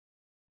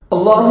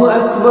আল্লাহু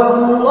আকবার,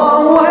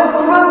 আল্লাহু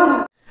আকবার।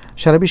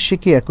 সারা বিশ্বে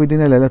কি একই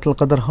দিনে লাইলাতুল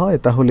কদর হয়?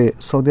 তাহলে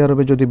সৌদি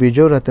আরবে যদি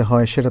বিজয় রাতে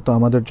হয় সেটা তো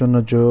আমাদের জন্য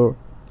জোর,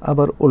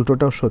 আবার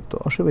উল্টোটাও সত্য।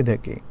 অসুবিধা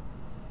কি?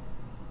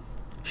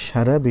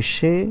 সারা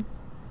বিশ্বে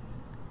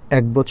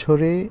এক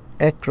বছরে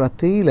এক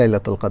রাতেই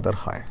লাইলাতুল কদর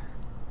হয়,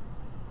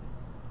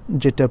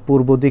 যেটা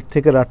পূর্ব দিক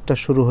থেকে রাতটা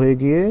শুরু হয়ে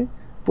গিয়ে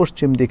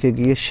পশ্চিম দিকে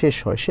গিয়ে শেষ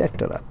হয়, সে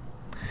একটা রাত।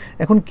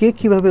 এখন কে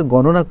কিভাবে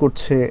গণনা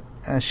করছে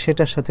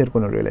সেটার সাথে এর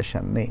কোনো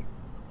রিলেশন নেই।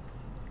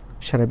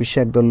 সারা বিশ্বে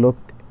একদল লোক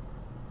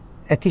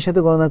একই সাথে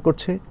গণনা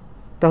করছে,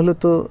 তাহলে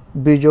তো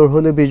বিজোড়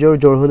হলে বিজোড়,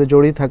 জোড় হলে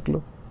জোড়ই থাকলো।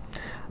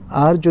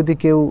 আর যদি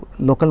কেউ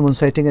লোকাল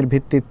মুনসাইটিংয়ের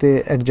ভিত্তিতে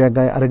এক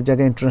জায়গায় আরেক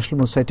জায়গায় ইন্টারন্যাশনাল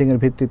মুনসাইটিংয়ের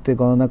ভিত্তিতে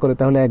গণনা করে,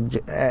 তাহলে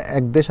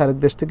এক দেশ আরেক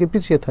দেশ থেকে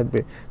পিছিয়ে থাকবে,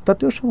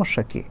 তাতেও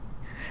সমস্যা কি?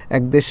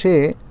 এক দেশে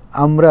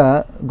আমরা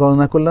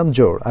গণনা করলাম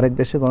জোড়, আরেক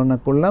দেশে গণনা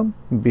করলাম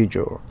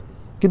বিজোড়,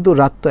 কিন্তু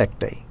রাত তো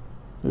একটাই,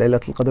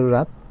 লাইলাতুল কদরের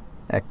রাত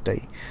একটাই।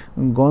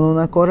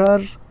 গণনা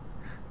করার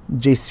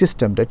যে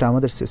সিস্টেমটা, এটা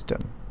আমাদের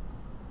সিস্টেম,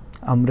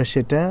 আমরা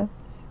সেটা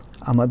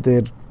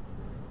আমাদের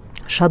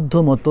সাধ্য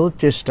মতো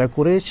চেষ্টা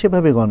করে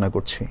সেভাবে গণনা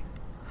করছি।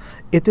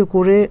 এতে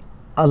করে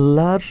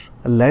আল্লাহর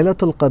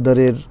লাইলাতুল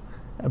কদরের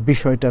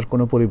বিষয়টার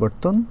কোনো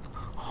পরিবর্তন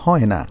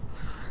হয় না।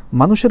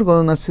 মানুষের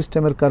গণনার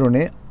সিস্টেমের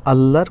কারণে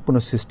আল্লাহর কোনো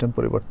সিস্টেম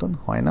পরিবর্তন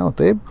হয় না।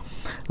 অতএব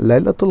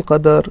লাইলাতুল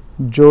কদর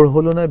জোড়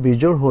হলো না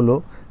বিজোড় হলো,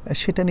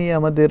 সেটা নিয়ে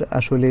আমাদের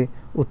আসলে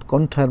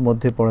উৎকণ্ঠার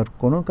মধ্যে পড়ার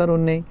কোনো কারণ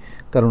নেই।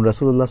 কারণ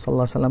রাসূলুল্লাহ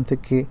সাল্লাল্লাহু আলাইহি ওয়াসাল্লাম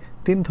থেকে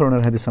 3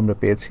 ধরনের হাদিস আমরা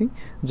পেয়েছি,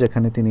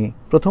 যেখানে তিনি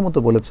প্রথমত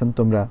বলেছেন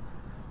তোমরা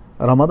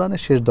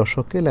রমাদানের শেষ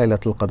দশকে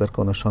লাইলাতুল কদরকে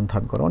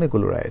অনুসন্ধান করো,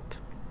 অনেকগুলো আয়াত।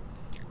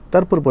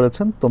 তারপর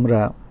বলেছেন তোমরা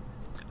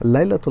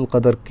লাইলাতুল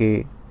কদরকে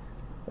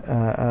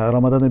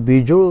রমাদানের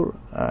বিজোড়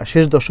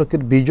শেষ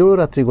দশকের বিজোড়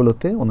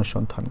রাত্রিগুলোতে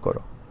অনুসন্ধান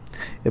করো।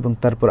 এবং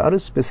তারপর আরও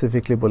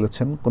স্পেসিফিকলি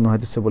বলেছেন, কোনো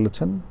হাদিসে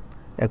বলেছেন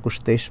 21,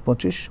 23,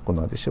 25, কোনো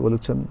হাদিসে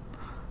বলেছেন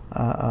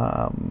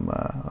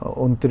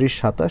 29,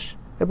 27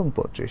 এবং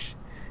 25,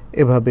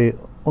 এভাবে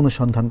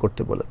অনুসন্ধান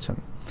করতে বলেছেন।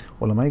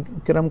 উলামায়ে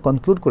কেরাম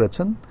কনক্লুড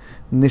করেছেন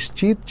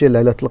নিশ্চিত যে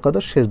লাইলাতুল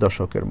কদর শেষ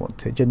দশকের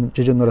মধ্যে,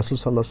 যে জন্য রাসূল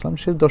সাল্লাল্লাহু আলাইহি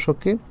ওয়াসাল্লাম শেষ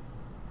দশকে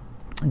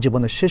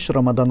জীবনের শেষ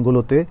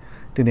রমাদানগুলোতে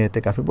তিনি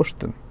ইতিকাফে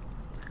বসতেন।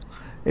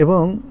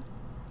 এবং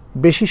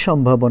বেশি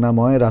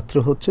সম্ভাবনাময় রাত্র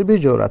হচ্ছে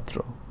বিজয় রাত্র,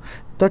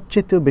 তার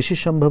চেয়েও বেশি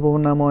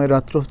সম্ভাবনাময়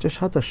রাত্র হচ্ছে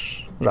 27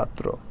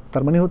 রাত্র।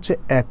 তার মানে হচ্ছে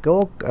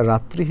একক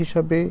রাত্রি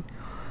হিসাবে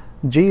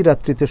যেই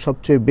রাত্রিতে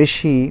সবচেয়ে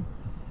বেশি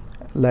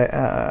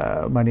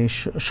মানে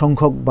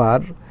সংখ্যকবার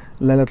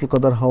লাইলাতুল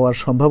কদর হওয়ার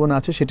সম্ভাবনা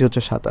আছে সেটি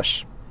হচ্ছে 27।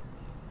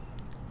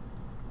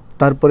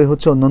 তারপরে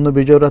হচ্ছে অন্যান্য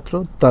বিজয় রাত্র,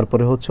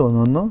 তারপরে হচ্ছে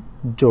অন্যান্য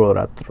জোড়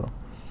রাত্র।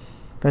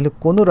 তাহলে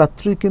কোনো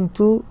রাত্রি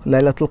কিন্তু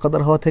লাইলাতুল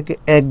কদর হওয়া থেকে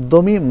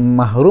একদমই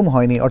মাহরুম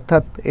হয়নি।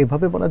 অর্থাৎ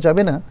এভাবে বলা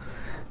যাবে না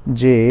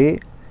যে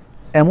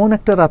এমন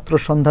একটা রাত্র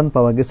সন্ধান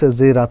পাওয়া গেছে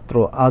যে রাত্র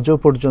আজও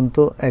পর্যন্ত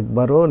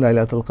একবারও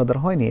লাইলাতুল কদর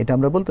হয়নি, এটা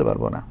আমরা বলতে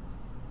পারবো না।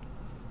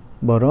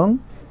 বরং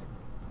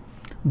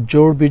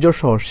জোড় বিজোড়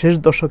সহ শেষ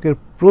দশকের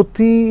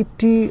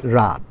প্রতিটি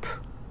রাত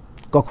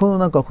কখনো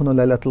না কখনো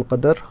লাইলাতুল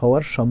কদর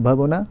হওয়ার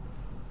সম্ভাবনা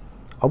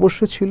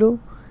অবশ্যই ছিল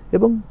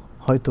এবং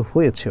হয়তো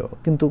হয়েছেও,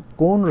 কিন্তু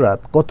কোন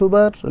রাত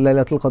কতবার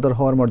লাইলাতুল কদর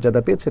হওয়ার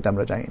মর্যাদা পেয়েছে এটা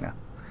আমরা জানি না।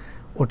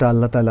 ওটা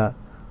আল্লাহ তাআলা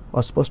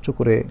অস্পষ্ট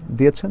করে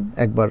দিয়েছেন।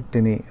 একবার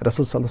তিনি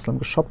রাসূল সাল্লাল্লাহু আলাইহি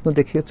ওয়াসাল্লামকে স্বপ্ন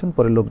দেখিয়েছেন,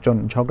 পরে লোকজন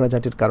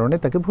ঝগড়াঝাটির কারণে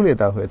তাকে ভুলিয়ে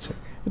দেওয়া হয়েছে,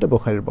 এটা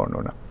বুখারীর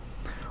বর্ণনা।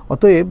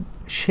 অতএব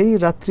সেই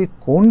রাত্রি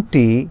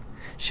কোনটি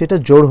সেটা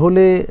জোড়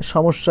হলে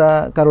সমস্যা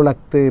কারো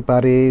লাগতে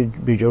পারে,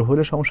 বিজোড়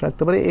হলে সমস্যা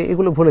লাগতে পারে,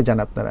 এগুলো ভুলে যান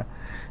আপনারা।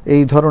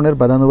 এই ধরনের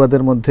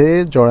বাদানুবাদের মধ্যে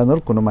জড়ানোর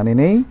কোনো মানে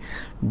নেই,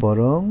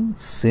 বরং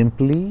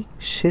সিম্পলি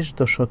শেষ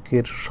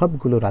দশকের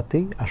সবগুলো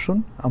রাতেই আসুন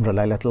আমরা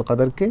লাইলাতুল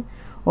কদরকে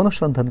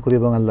অনুসন্ধান করি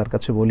এবং আল্লাহর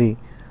কাছে বলি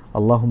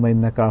আল্লাহুম্মা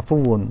ইন্নাকা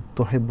আফুউন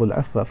তুহিব্বুল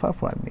আফওয়া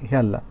ফাফু আন্নি, হে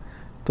আল্লাহ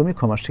তুমি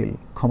ক্ষমাশীল,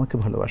 ক্ষমাকে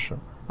ভালোবাসো,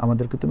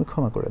 আমাদেরকে তুমি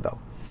ক্ষমা করে দাও।